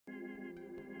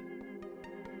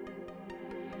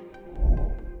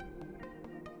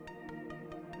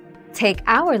Take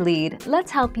our lead, let's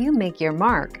help you make your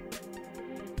mark.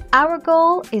 Our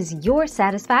goal is your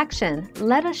satisfaction.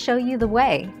 Let us show you the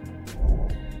way.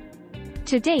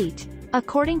 To date,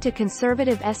 according to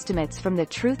conservative estimates from the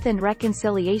Truth and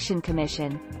Reconciliation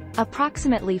Commission,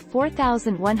 approximately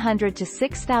 4,100 to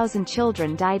 6,000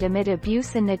 children died amid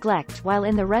abuse and neglect while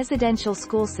in the residential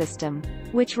school system,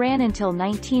 which ran until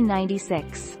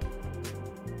 1996.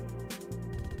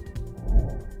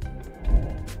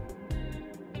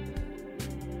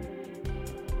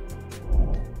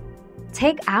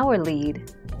 Take our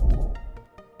lead.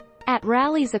 At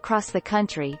rallies across the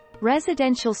country,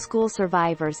 residential school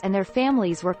survivors and their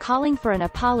families were calling for an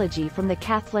apology from the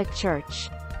Catholic Church.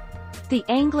 The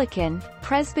Anglican,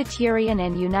 Presbyterian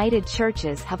and United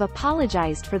Churches have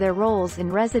apologized for their roles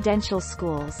in residential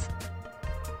schools.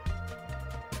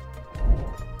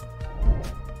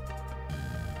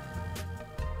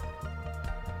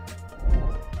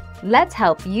 Let's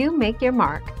help you make your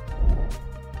mark.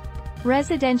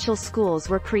 Residential schools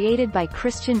were created by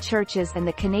Christian churches and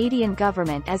the Canadian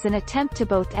government as an attempt to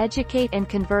both educate and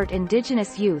convert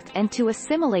Indigenous youth and to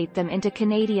assimilate them into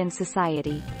Canadian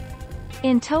society.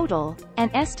 In total,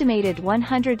 an estimated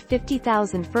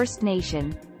 150,000 First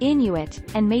Nation, Inuit,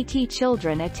 and Métis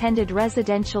children attended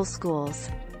residential schools.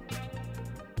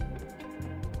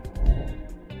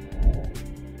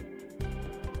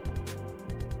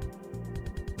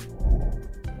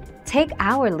 Take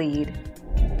our lead.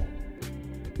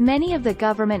 Many of the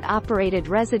government-operated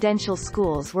residential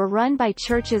schools were run by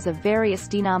churches of various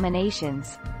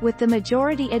denominations, with the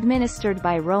majority administered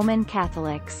by Roman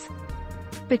Catholics.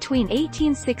 Between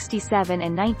 1867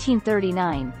 and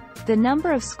 1939, the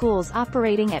number of schools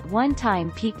operating at one time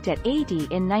peaked at 80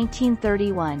 in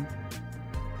 1931.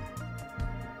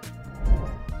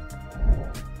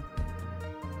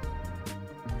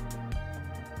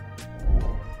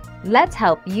 Let's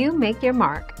help you make your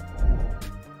mark.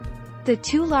 The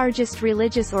two largest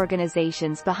religious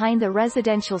organizations behind the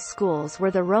residential schools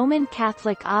were the Roman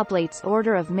Catholic Oblates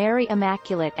Order of Mary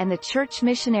Immaculate and the Church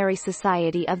Missionary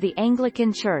Society of the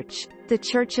Anglican Church, the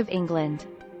Church of England.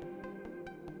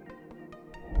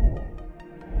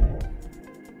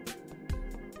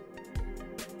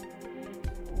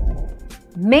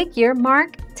 Make your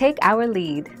mark, take our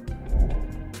lead.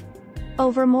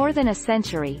 Over more than a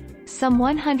century, some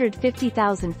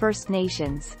 150,000 First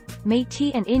Nations,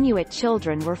 Métis and Inuit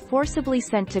children were forcibly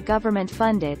sent to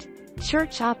government-funded,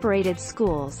 church-operated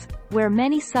schools, where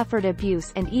many suffered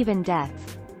abuse and even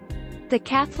death. The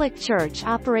Catholic Church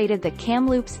operated the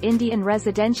Kamloops Indian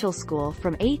Residential School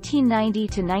from 1890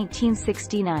 to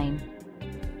 1969.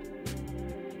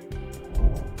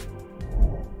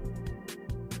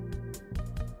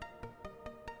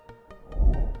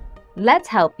 Let's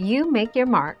help you make your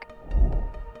mark.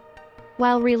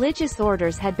 While religious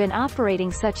orders had been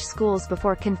operating such schools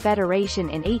before Confederation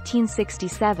in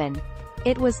 1867,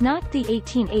 it was not the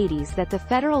 1880s that the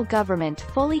federal government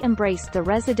fully embraced the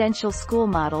residential school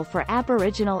model for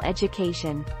Aboriginal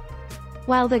education.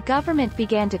 While the government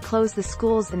began to close the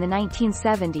schools in the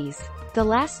 1970s, the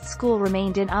last school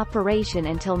remained in operation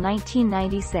until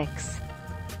 1996.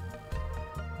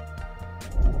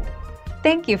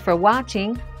 Thank you for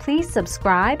watching. Please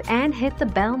subscribe and hit the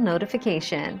bell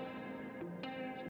notification.